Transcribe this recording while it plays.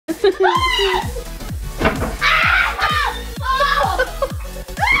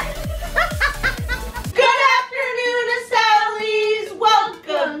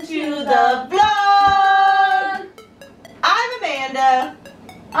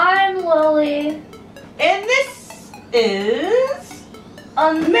I'm Lily. And this is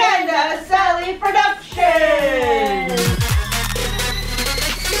Amanda Sally Productions.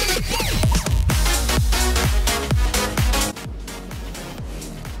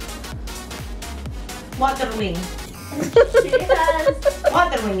 Water wing. She has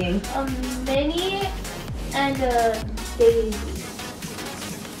Water winging. a mini and a baby.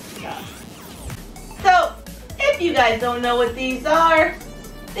 So, if you guys don't know what these are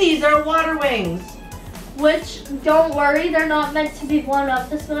water wings. Which, don't worry, they're not meant to be blown up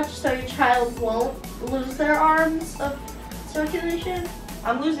this much, so your child won't lose their arms of circulation.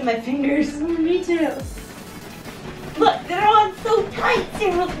 I'm losing my fingers. Me too. Look, they're on so tight,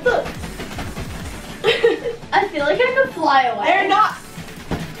 Sarah, look. I feel like I could fly away. They're not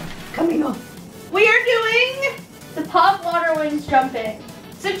coming off. We are doing The Pop Water Wings Jumping.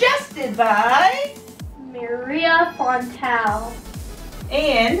 suggested by Mireia Fontal.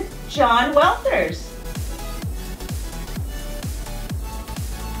 and John Welters.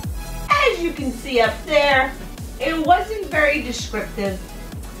 As you can see up there, it wasn't very descriptive.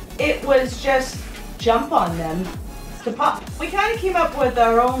 It was just jump on them to pop. We kind of came up with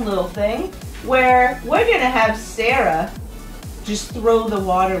our own little thing where we're gonna have Sarah just throw the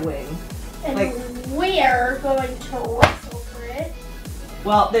water wing. And Like- we're going to wrestle for it.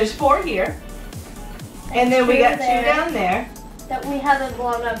 Well, there's 4 here, and then we got 2 down there. That we haven't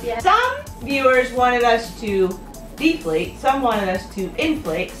blown up yet. Some viewers wanted us to deflate, some wanted us to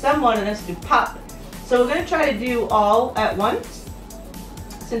inflate, some wanted us to pop. So we're going to try to do all at once,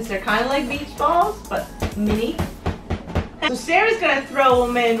 since they're kind of like beach balls, but mini. So Sarah's going to throw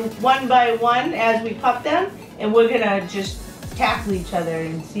them in one by one as we pop them, and we're going to just tackle each other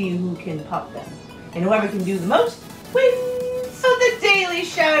and see who can pop them. And whoever can do the most wins. So the daily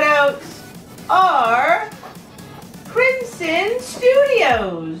shout outs are Crimson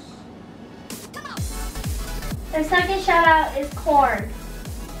Studios. The second shout out is Corn.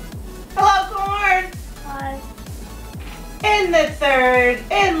 Hello, Corn. Hi. And the third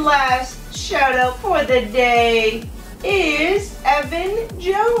and last shout out for the day is Evan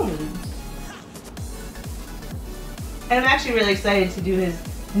Jones. And I'm actually really excited to do his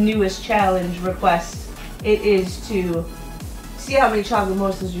newest challenge request. It is to see how many chocolate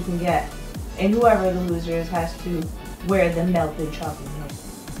morsels you can get. And whoever the loser is has to wear the melted chocolate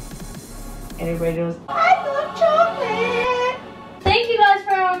morsels. And everybody knows, I love chocolate! Thank you guys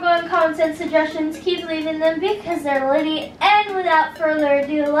for your ongoing comments and suggestions. Keep leaving them because they're litty. And without further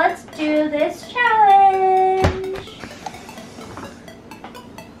ado, let's do this challenge.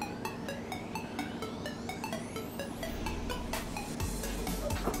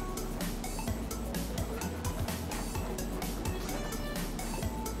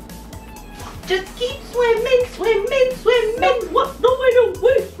 Just keep swimming, swimming, swimming. What? No, I don't.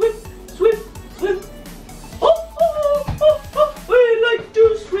 Wait, swim, swim, swim. Oh, oh, oh, oh, we like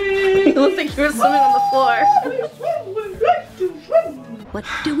to swim. You look like you were swimming on the floor. We swim, we like to swim. What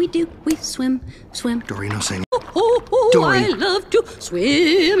do? We swim, swim. Dorino sing. Oh, Dory. I love to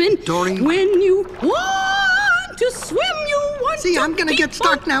swim in. Dory. When you want to swim, you want See, to I'm gonna keep get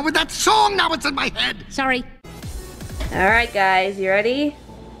stuck now with that song. Now it's in my head. Sorry. All right, guys, you ready?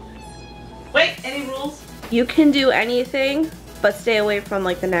 Wait, any rules? You can do anything, but stay away from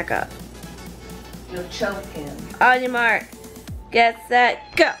like the neck up. You'll choke him. On your mark, get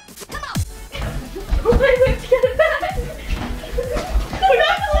set, go. Wait, let's get it back. We're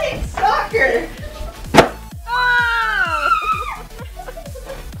not playing soccer. Oh!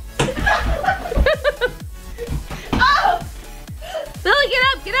 Oh! Billy, get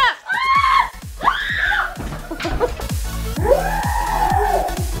up, get up.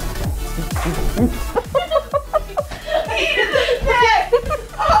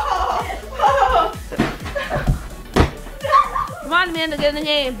 Come on, Amanda, get in the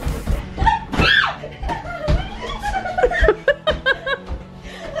game.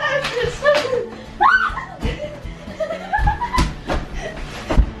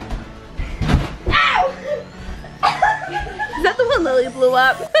 Is that the one Lily blew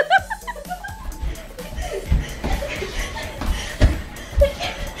up?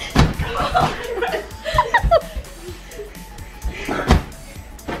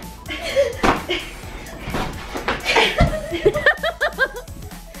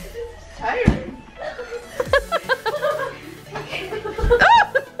 Tiring.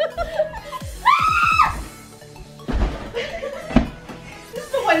 This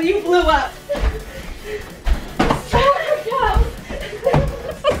is the one you blew up.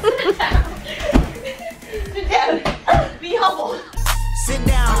 Sit down. Be humble. Sit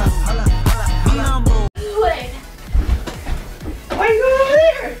down. Be humble. Wait. Why are you over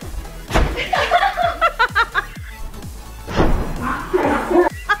there?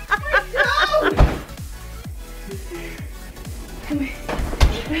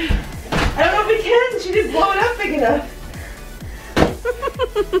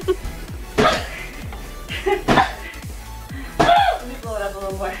 Let me blow it up a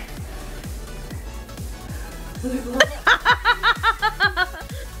little more. Let me blow it up.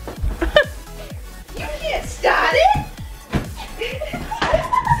 You can't start it!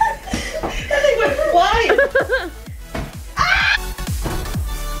 That thing went flying!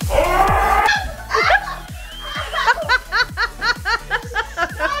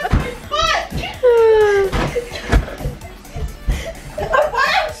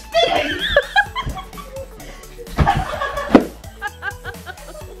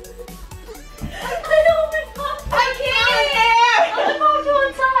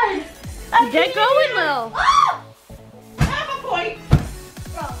 Get going, Lil. Half a point!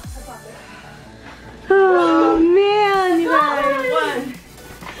 Oh man, you guys. One.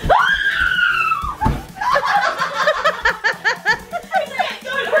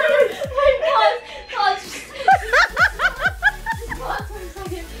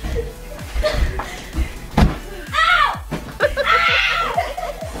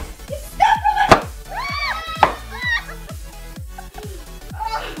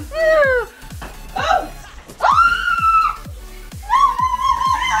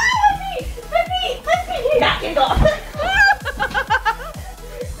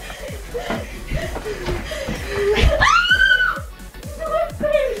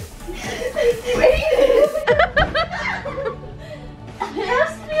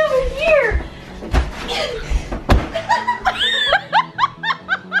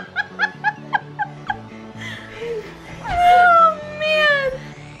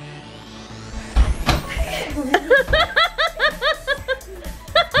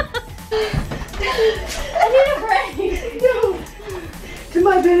 To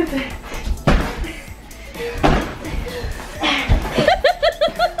my benefit.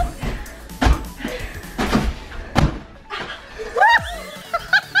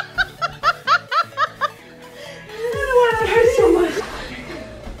 I don't want to hurt so much.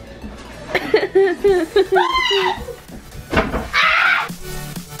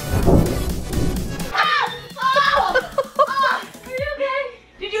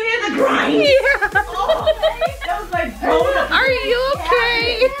 Did you hear the grind? Yeah. Oh, that was like bone up. Are you okay?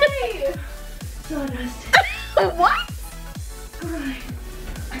 Sawdust. What? Grind.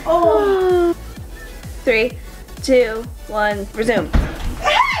 Oh. 3, 2, 1, resume.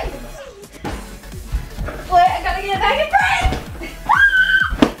 Hey! Wait, I gotta get it back in frame.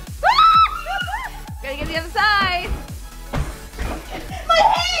 Gotta get the other side. My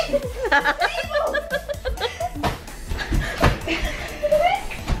head!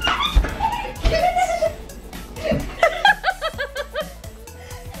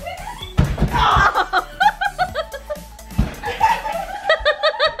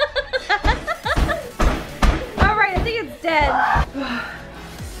 Alright, I think it's dead.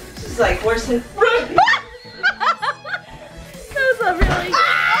 This is like worse than rugby. That was a really...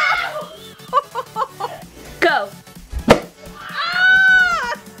 Go.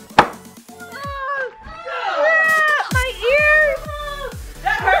 My ears.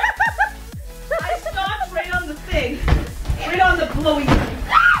 That hurt. I stopped right on the thing. Right on the blowy.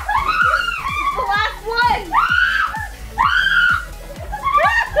 The last one.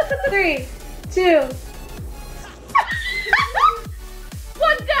 3, 2,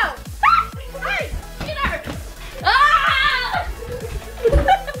 1, go. Hey, Peter. Ah!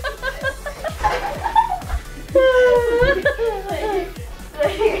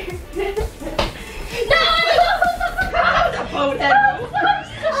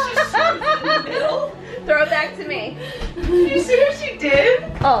 Throw it back to me. Did you see what she did?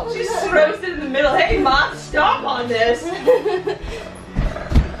 Oh. She just roasted in the middle. Hey, Mom, stop on this.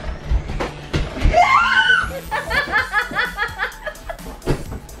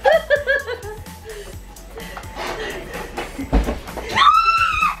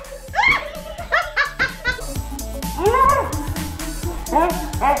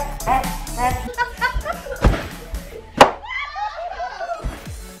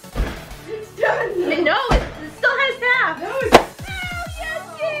 No, it still has half. No, it's Oh, yes,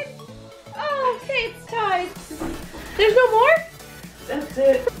 kid. Oh, okay, it's tied. There's no more? That's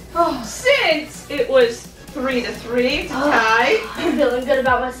it. Oh, since it was 3-3 to tie, I'm feeling good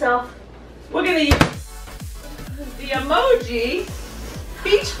about myself. we're gonna use the emoji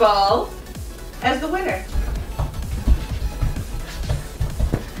beach ball as the winner.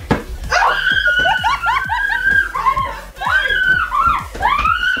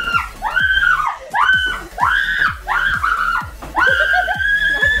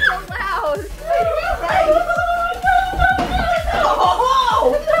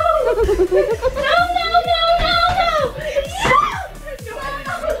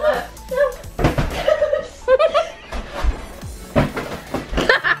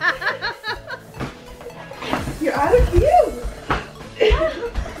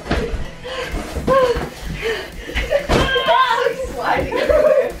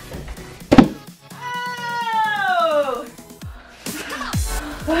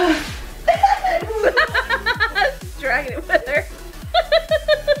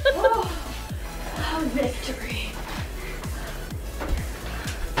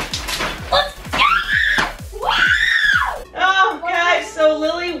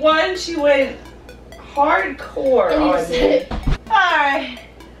 she went hardcore on me. Alright.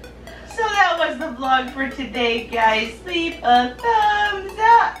 So that was the vlog for today, guys. Leave a thumbs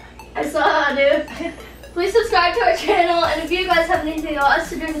up. I saw how, dude. Please subscribe to our channel, and if you guys have anything you want us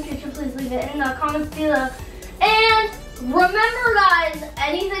to do in the future, please leave it in the comments below. And remember, guys,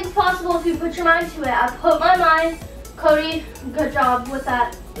 anything's possible if you put your mind to it. I put my mind. Cody, good job with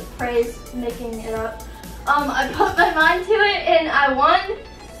that phrase, making it up. I put my mind to it, and I won,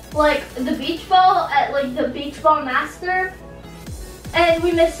 like, the beach ball at, like, the beach ball master. And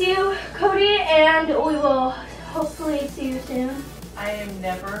we miss you, Cody, and we will hopefully see you soon. I am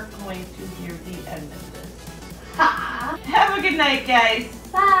never going to hear the end of this. Ha! Have a good night, guys.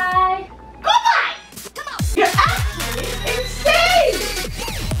 Bye! Goodbye! Come on! You're actually insane!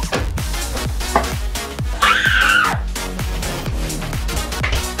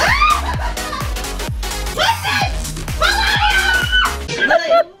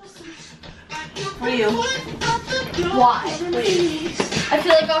 For you. Why? I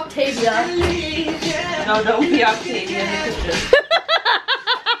feel like Octavia. No, don't be Octavia in the kitchen.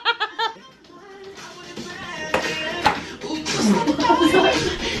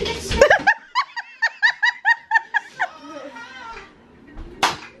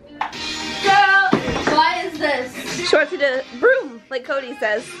 Girl, why is this? Short to the broom, like Cody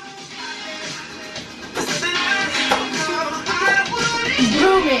says.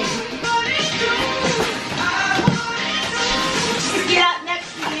 Brooming.